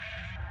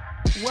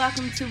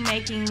Welcome to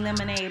Making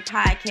Lemonade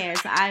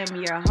Podcast. I am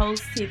your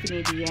host,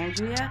 Tiffany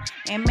DeAndrea,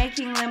 and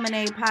Making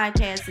Lemonade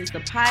Podcast is the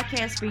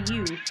podcast for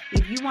you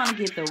if you want to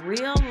get the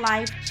real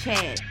life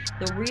chat,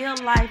 the real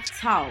life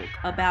talk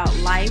about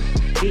life,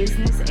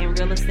 business, and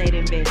real estate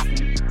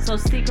investing. So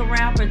stick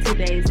around for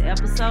today's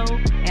episode,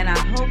 and I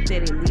hope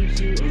that it leaves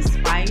you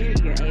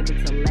inspired, you're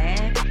able to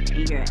laugh,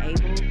 and you're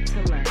able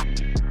to learn.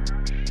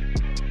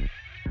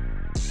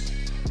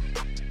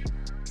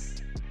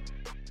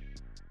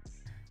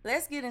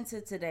 Let's get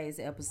into today's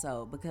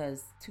episode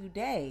because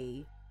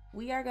today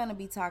we are going to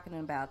be talking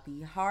about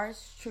the harsh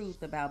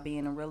truth about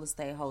being a real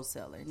estate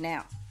wholesaler.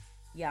 Now,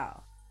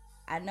 y'all,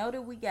 I know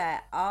that we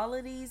got all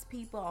of these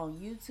people on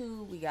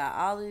YouTube, we got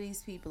all of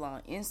these people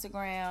on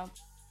Instagram,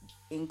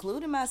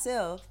 including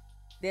myself,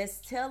 that's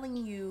telling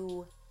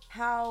you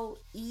how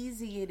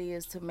easy it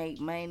is to make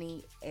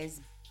money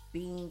as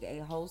being a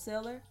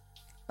wholesaler.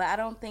 But I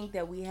don't think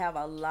that we have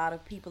a lot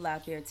of people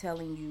out there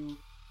telling you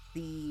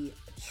the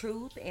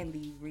truth and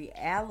the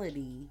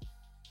reality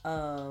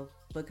of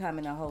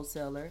becoming a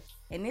wholesaler.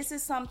 And this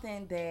is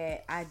something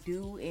that I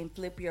do in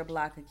Flip Your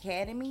Block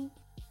Academy.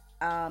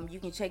 You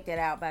can check that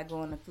out by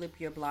going to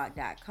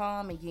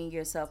flipyourblock.com and getting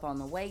yourself on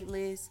the wait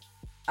list.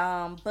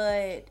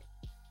 But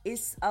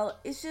it's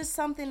just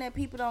something that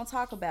people don't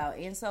talk about.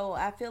 And so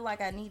I feel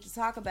like I need to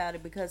talk about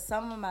it because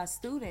some of my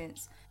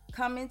students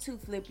come into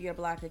Flip Your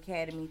Block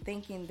Academy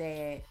thinking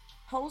that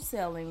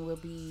wholesaling will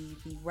be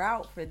the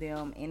route for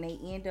them, and they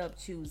end up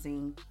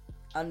choosing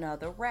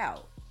another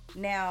route.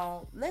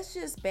 Now, let's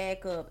just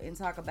back up and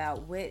talk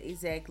about what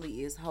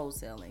exactly is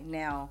wholesaling.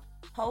 Now,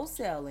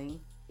 wholesaling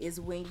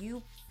is when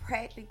you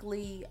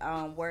practically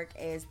work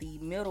as the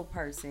middle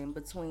person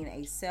between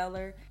a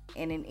seller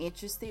and an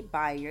interested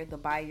buyer. The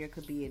buyer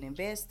could be an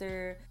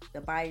investor.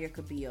 The buyer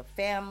could be a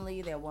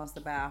family that wants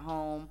to buy a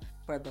home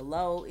for the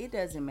low. It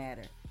doesn't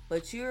matter.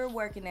 But you're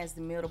working as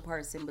the middle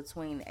person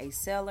between a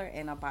seller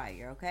and a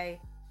buyer, okay?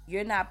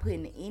 You're not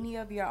putting any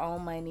of your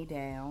own money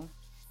down.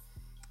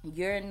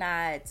 You're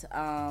not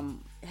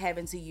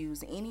having to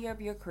use any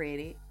of your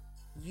credit.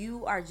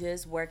 You are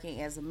just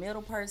working as a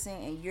middle person,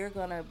 and you're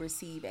going to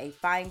receive a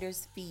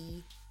finder's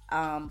fee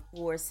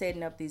for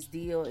setting up this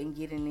deal and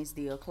getting this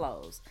deal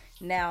closed.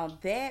 Now,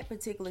 that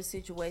particular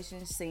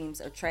situation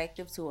seems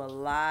attractive to a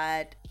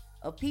lot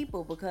of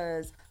people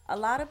because a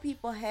lot of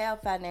people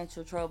have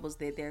financial troubles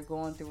that they're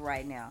going through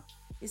right now.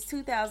 It's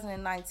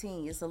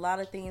 2019. It's a lot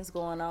of things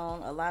going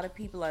on. A lot of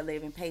people are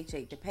living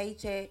paycheck to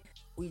paycheck.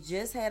 We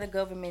just had a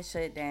government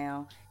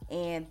shutdown,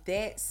 and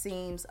that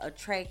seems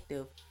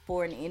attractive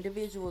for an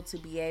individual to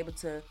be able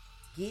to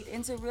get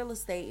into real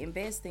estate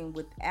investing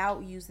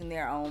without using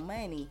their own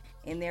money.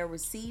 And they're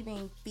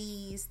receiving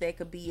fees that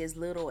could be as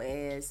little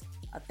as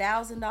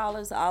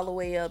 $1,000 all the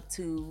way up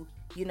to,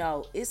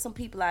 it's some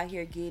people out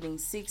here getting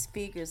six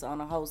figures on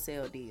a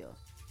wholesale deal.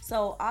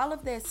 So all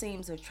of that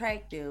seems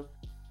attractive,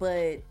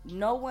 but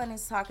no one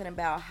is talking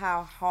about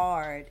how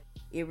hard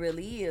it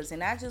really is.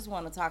 And I just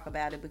want to talk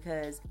about it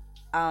because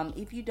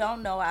if you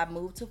don't know, I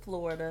moved to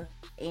Florida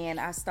and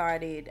I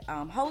started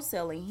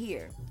wholesaling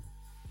here.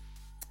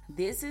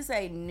 This is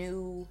a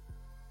new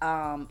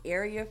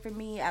area for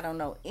me. I don't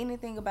know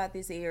anything about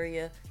this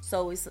area,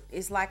 so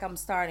it's like I'm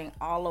starting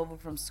all over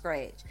from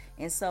scratch.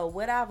 And so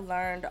what I've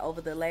learned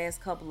over the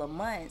last couple of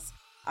months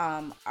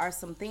are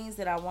some things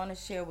that I want to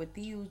share with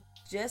you,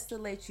 just to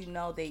let you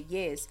know that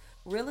yes,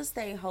 real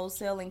estate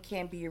wholesaling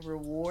can be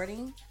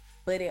rewarding,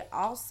 but it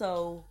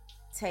also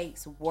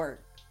takes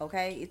work.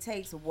 Okay, it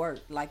takes work.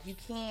 Like, you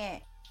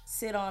can't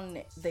sit on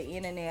the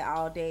internet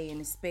all day and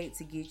expect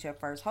to get your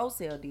first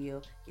wholesale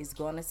deal. It's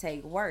going to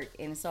take work.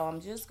 And so I'm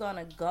just going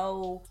to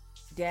go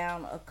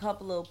down a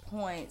couple of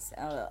points,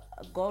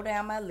 go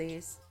down my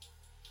list,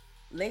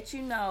 let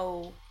you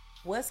know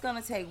what's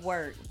going to take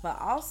work, but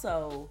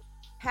also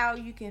how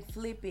you can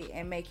flip it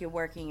and make it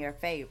work in your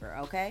favor.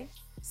 Okay,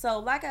 so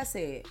like I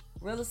said,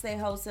 real estate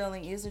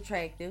wholesaling is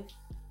attractive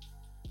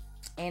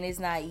and it's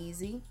not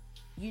easy.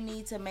 You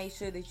need to make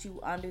sure that you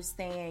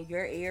understand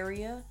your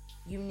area.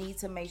 You need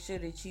to make sure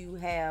that you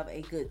have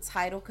a good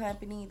title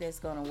company that's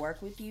going to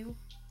work with you.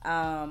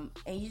 And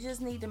you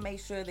just need to make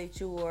sure that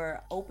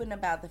you're open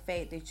about the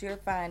fact that you're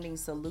finding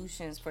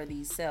solutions for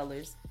these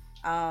sellers.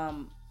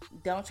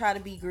 Don't try to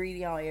be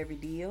greedy on every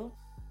deal,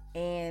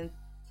 and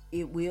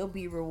it will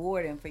be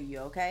rewarding for you,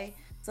 okay?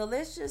 So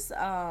let's just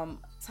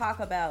talk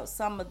about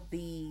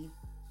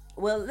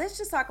let's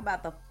just talk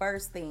about the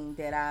first thing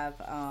that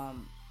I've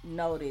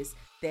noticed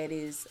that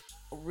is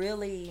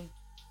really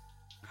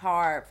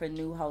hard for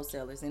new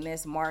wholesalers, and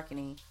that's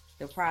marketing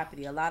the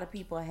property. A lot of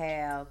people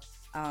have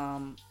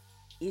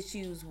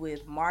issues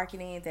with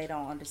marketing. They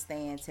don't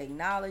understand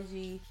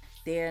technology.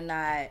 They're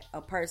not a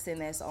person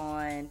that's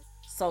on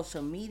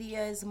social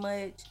media as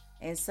much,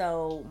 and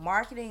so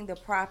marketing the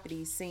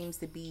property seems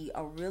to be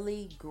a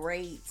really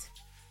great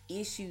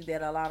issue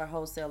that a lot of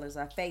wholesalers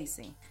are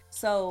facing.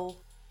 So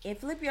in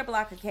Flip Your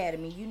Block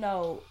Academy,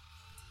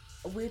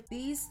 with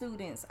these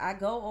students, I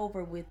go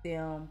over with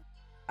them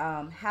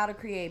how to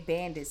create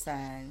bandit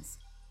signs,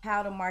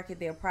 how to market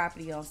their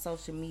property on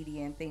social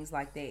media and things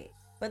like that.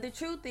 But the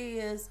truth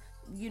is,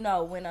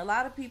 when a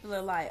lot of people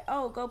are like,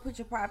 oh, go put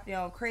your property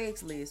on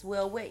Craigslist.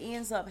 Well, what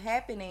ends up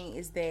happening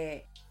is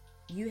that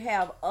you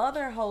have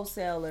other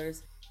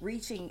wholesalers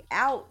reaching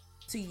out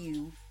to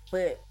you,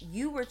 but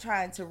you were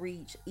trying to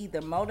reach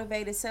either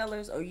motivated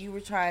sellers or you were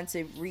trying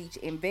to reach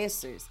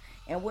investors.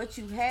 And what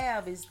you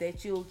have is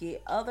that you'll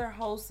get other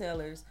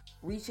wholesalers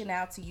reaching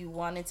out to you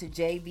wanting to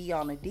JV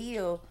on a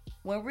deal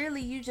when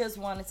really you just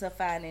wanted to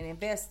find an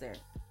investor.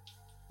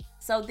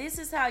 So this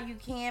is how you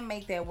can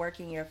make that work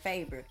in your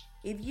favor.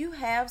 If you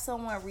have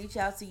someone reach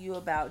out to you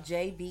about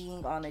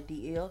JVing on a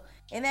deal,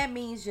 and that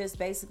means just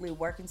basically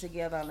working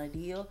together on a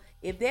deal,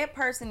 if that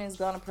person is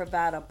going to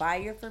provide a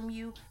buyer from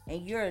you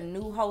and you're a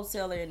new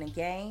wholesaler in the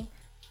game,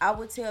 I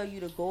would tell you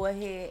to go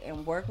ahead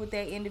and work with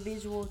that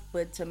individual,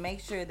 but to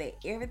make sure that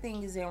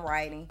everything is in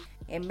writing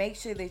and make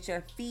sure that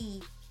your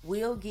fee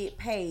will get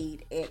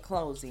paid at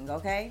closing,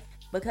 okay?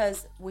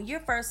 Because when you're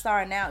first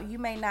starting out, you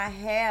may not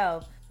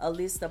have a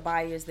list of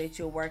buyers that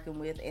you're working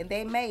with, and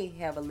they may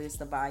have a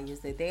list of buyers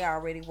that they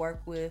already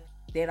work with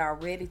that are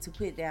ready to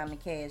put down the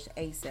cash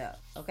ASAP,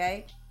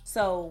 okay?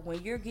 So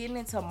when you're getting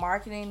into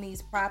marketing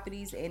these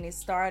properties and it's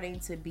starting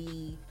to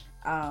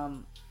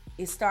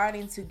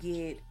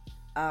get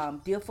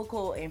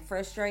difficult and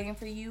frustrating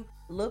for you,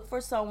 look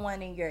for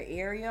someone in your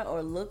area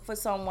or look for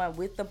someone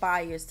with the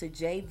buyers to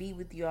JV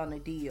with you on a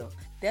deal.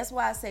 That's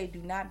why I say do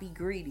not be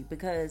greedy,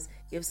 because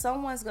if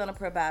someone's going to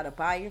provide a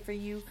buyer for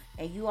you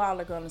and you all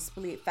are going to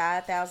split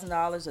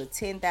 $5,000 or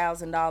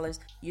 $10,000,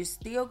 you're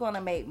still going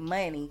to make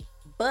money,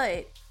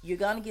 but you're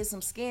going to get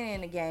some skin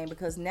in the game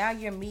because now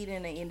you're meeting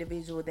an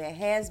individual that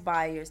has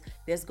buyers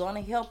that's going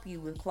to help you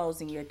with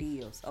closing your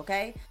deals,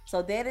 okay?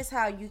 So that is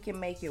how you can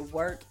make it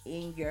work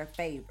in your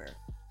favor.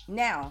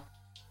 Now,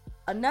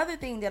 another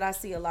thing that I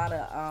see a lot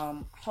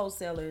of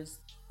wholesalers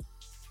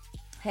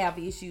have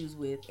issues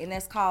with, and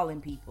that's calling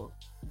people.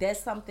 That's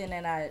something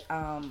that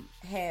I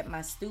had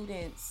my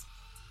students,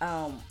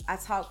 I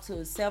talked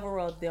to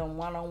several of them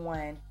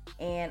one-on-one,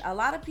 and a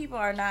lot of people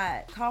are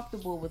not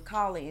comfortable with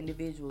calling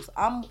individuals.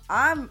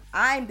 I'm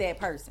that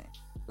person.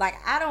 Like,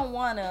 I don't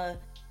want to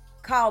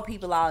call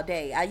people all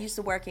day. I used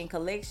to work in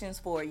collections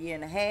for a year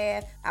and a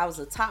half. I was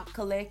a top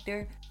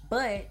collector,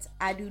 but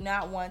I do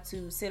not want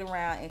to sit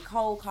around and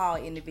cold call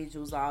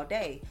individuals all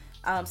day.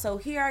 So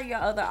here are your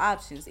other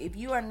options. If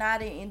you are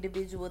not an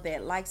individual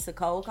that likes to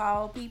cold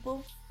call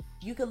people,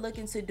 you could look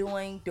into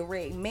doing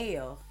direct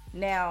mail.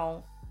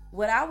 Now,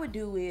 what I would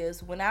do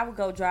is when I would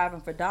go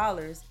driving for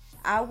dollars,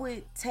 I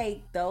would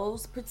take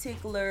those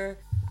particular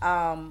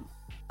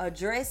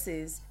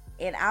addresses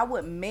and I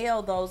would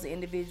mail those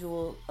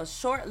individuals a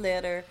short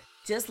letter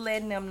just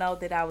letting them know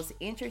that I was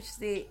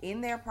interested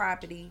in their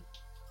property,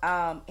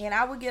 and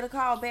I would get a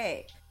call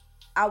back.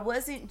 I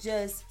wasn't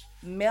just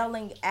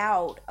mailing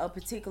out a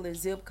particular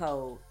zip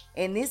code,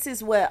 and this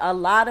is what a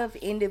lot of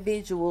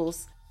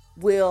individuals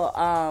will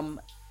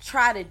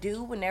try to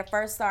do when they're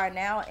first starting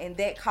out, and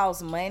that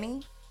costs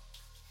money.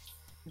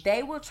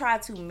 They will try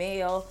to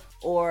mail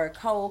or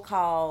cold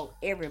call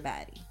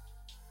everybody.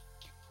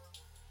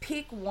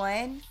 Pick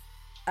one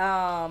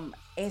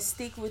and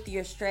stick with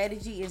your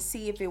strategy and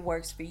see if it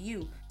works for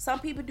you. Some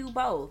people do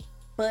both,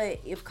 but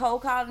if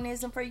cold calling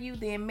isn't for you,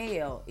 then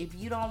mail. If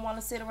you don't want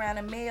to sit around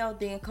and mail,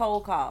 then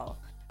cold call.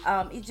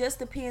 It just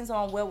depends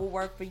on what will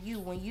work for you.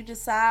 When you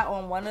decide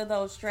on one of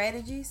those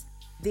strategies,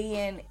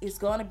 then it's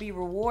going to be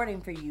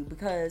rewarding for you,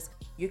 because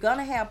you're going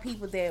to have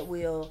people that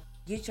will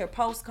get your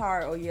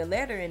postcard or your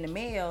letter in the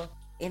mail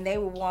and they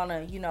will want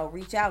to,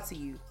 reach out to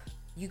you.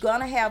 You're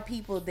going to have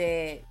people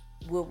that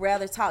will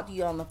rather talk to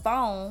you on the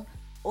phone,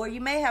 or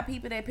you may have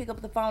people that pick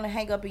up the phone and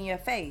hang up in your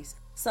face.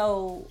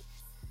 So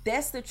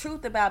that's the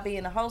truth about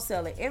being a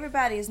wholesaler.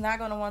 Everybody is not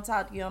going to want to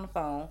talk to you on the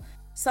phone.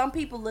 Some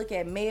people look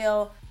at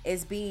mail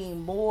as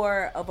being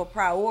more of a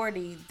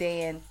priority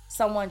than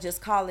someone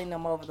just calling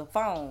them over the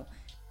phone.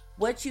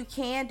 What you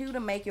can do to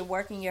make it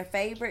work in your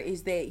favor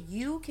is that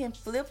you can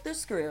flip the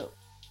script,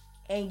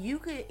 and you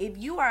could, if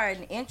you are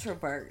an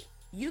introvert,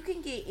 you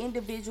can get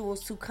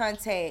individuals to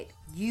contact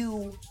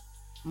you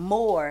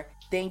more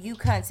than you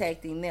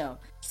contacting them.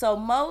 So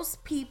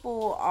most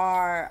people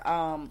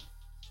are,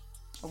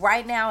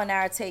 right now in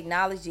our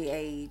technology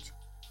age,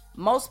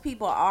 most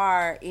people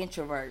are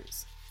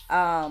introverts.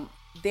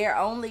 They're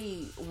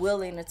only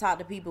willing to talk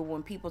to people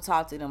when people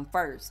talk to them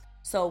first.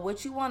 So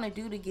what you want to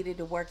do to get it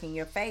to work in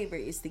your favor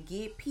is to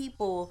get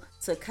people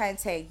to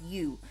contact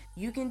you.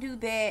 You can do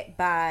that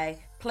by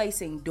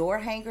placing door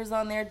hangers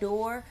on their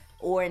door,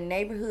 or in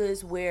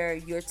neighborhoods where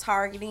you're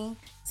targeting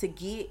to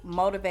get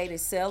motivated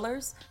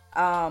sellers.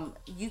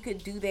 You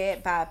could do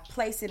that by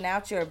placing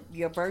out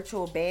your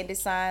virtual bandit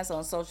signs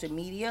on social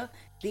media.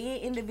 Then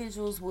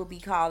individuals will be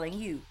calling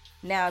you.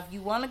 Now, if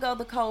you want to go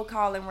the cold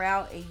calling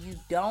route and you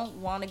don't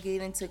want to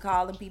get into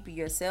calling people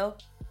yourself,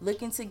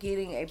 look into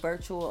getting a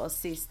virtual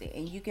assistant,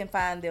 and you can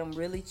find them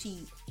really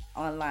cheap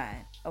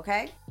online.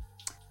 Okay?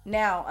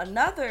 Now,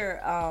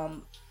 another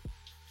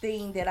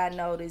thing that I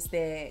noticed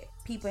that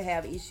people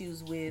have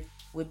issues with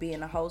with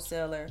being a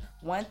wholesaler.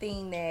 One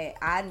thing that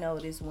I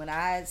noticed when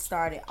I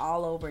started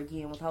all over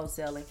again with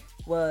wholesaling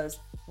was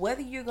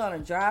whether you're going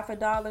to drive for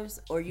dollars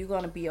or you're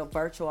going to be a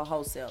virtual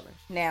wholesaler.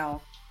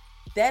 Now,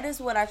 that is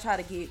what I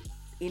try to get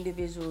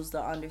individuals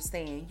to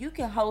understand. You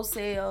can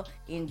wholesale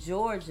in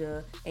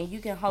Georgia and you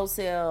can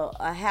wholesale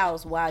a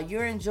house while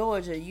you're in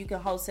Georgia. You can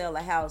wholesale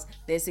a house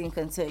that's in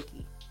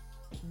Kentucky.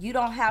 You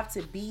don't have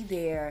to be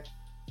there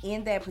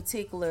in that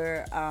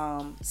particular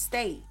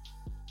state.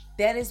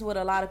 That is what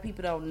a lot of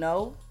people don't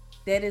know.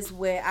 That is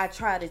where I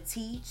try to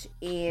teach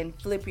in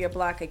Flip Your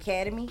Block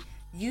Academy.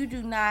 You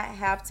do not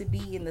have to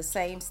be in the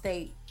same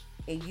state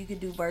and you can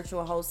do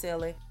virtual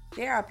wholesaling.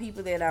 There are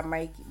people that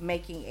are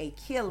making a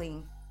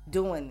killing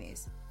doing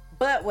this.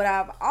 But what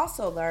I've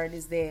also learned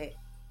is that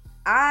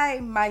I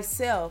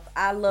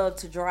love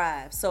to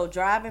drive. So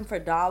driving for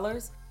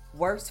dollars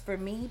works for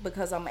me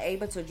because I'm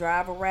able to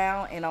drive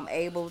around and I'm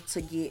able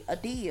to get a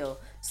deal.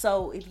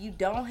 So if you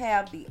don't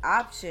have the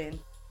option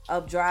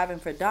of driving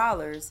for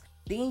dollars,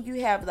 then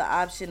you have the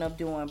option of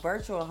doing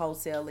virtual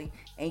wholesaling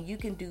and you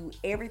can do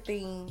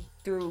everything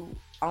through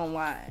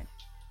online.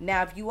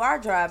 Now, if you are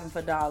driving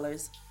for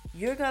dollars,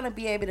 you're going to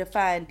be able to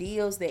find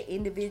deals that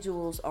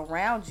individuals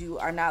around you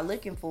are not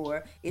looking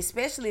for,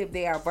 especially if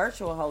they are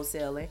virtual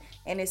wholesaling,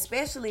 and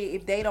especially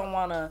if they don't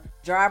want to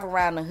drive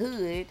around the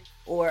hood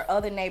or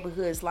other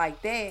neighborhoods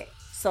like that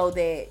so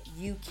that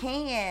you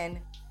can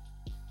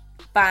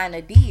find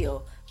a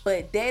deal.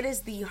 But that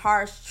is the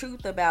harsh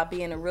truth about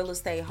being a real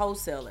estate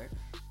wholesaler.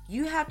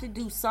 You have to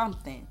do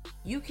something.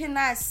 You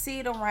cannot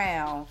sit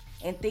around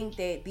and think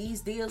that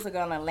these deals are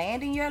going to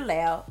land in your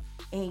lap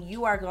and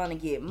you are going to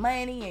get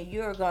money and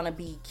you're going to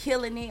be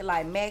killing it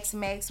like Max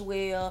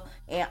Maxwell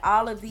and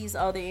all of these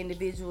other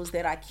individuals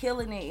that are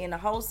killing it in the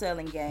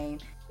wholesaling game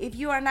if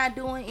you are not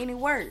doing any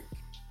work.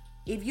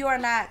 If you are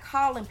not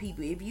calling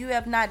people, if you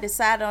have not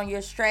decided on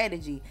your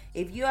strategy,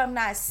 if you have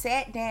not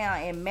sat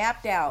down and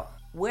mapped out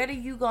what are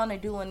you going to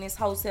do in this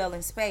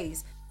wholesaling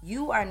space,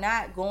 you are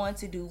not going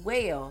to do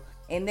well.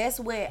 And that's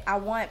what I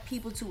want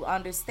people to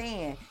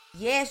understand.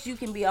 Yes, you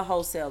can be a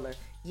wholesaler.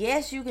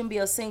 Yes, you can be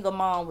a single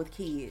mom with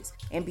kids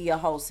and be a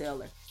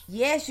wholesaler.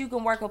 Yes, you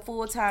can work a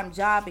full-time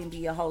job and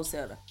be a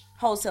wholesaler.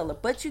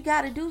 But you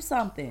got to do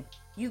something.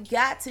 You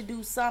got to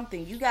do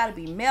something. You got to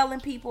be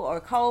mailing people or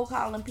cold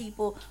calling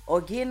people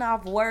or getting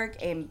off work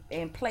and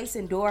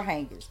placing door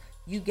hangers.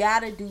 You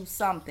got to do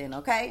something,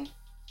 okay?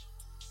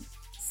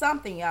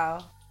 Something,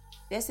 y'all.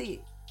 That's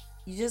it.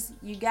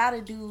 You got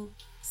to do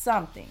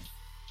something.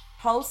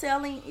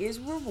 Wholesaling is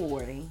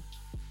rewarding,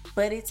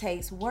 but it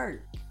takes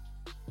work.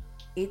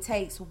 It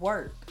takes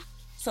work.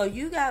 So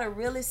you got to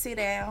really sit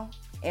down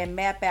and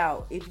map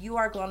out if you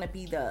are going to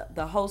be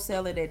the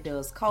wholesaler that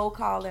does cold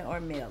calling or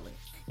mailing.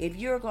 If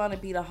you're going to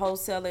be the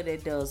wholesaler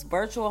that does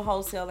virtual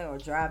wholesaling or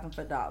driving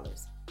for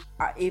dollars.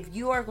 Or if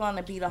you are going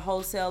to be the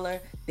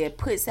wholesaler that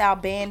puts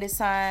out bandit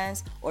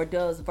signs or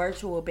does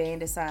virtual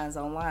bandit signs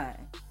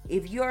online.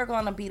 If you're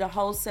going to be the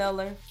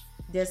wholesaler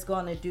that's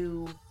going to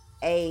do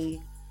a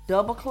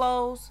double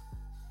close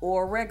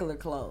or regular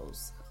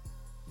close.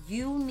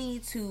 You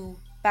need to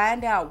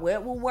find out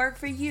what will work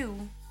for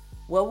you,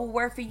 what will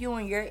work for you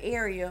in your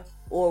area,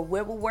 or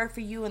what will work for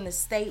you in the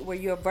state where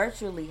you're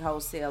virtually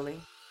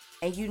wholesaling.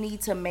 And you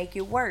need to make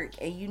it work,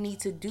 and you need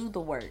to do the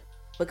work.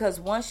 Because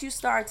once you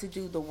start to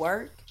do the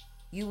work,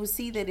 you will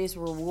see that it's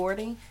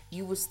rewarding.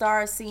 You will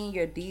start seeing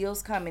your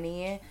deals coming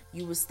in.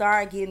 You will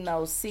start getting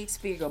those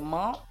 6-figure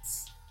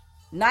months,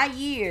 not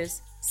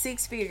years,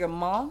 6-figure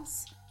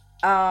months.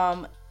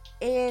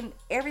 And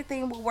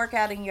everything will work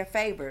out in your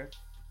favor.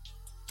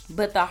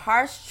 But the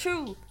harsh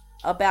truth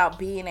about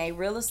being a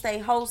real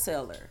estate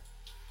wholesaler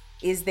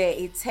is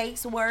that it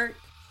takes work.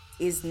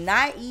 It's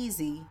not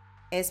easy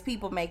as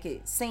people make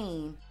it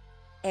seem.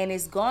 And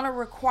it's going to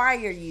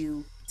require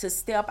you to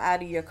step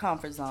out of your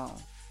comfort zone.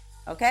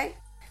 Okay?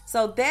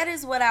 So that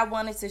is what I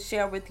wanted to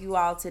share with you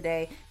all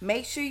today.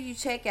 Make sure you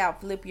check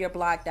out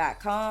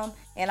flipyourblock.com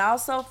and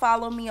also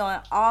follow me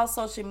on all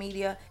social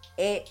media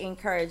at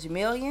Encourage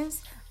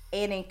Millions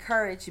and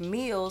Encourage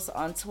Meals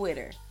on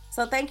Twitter.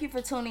 So thank you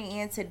for tuning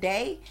in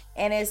today.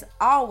 And as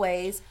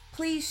always,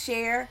 please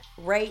share,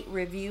 rate,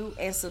 review,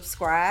 and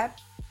subscribe.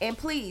 And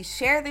please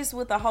share this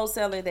with a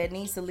wholesaler that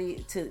needs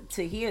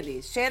to hear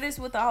this. Share this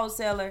with a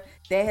wholesaler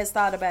that has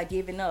thought about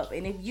giving up.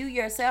 And if you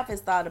yourself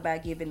has thought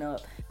about giving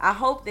up, I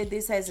hope that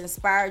this has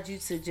inspired you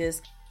to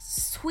just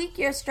tweak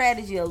your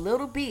strategy a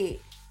little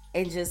bit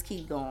and just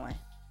keep going.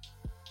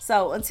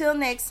 So until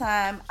next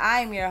time,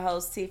 I'm your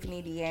host,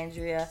 Tiffany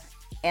D'Andrea.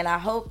 And I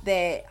hope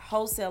that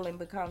wholesaling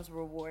becomes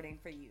rewarding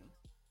for you.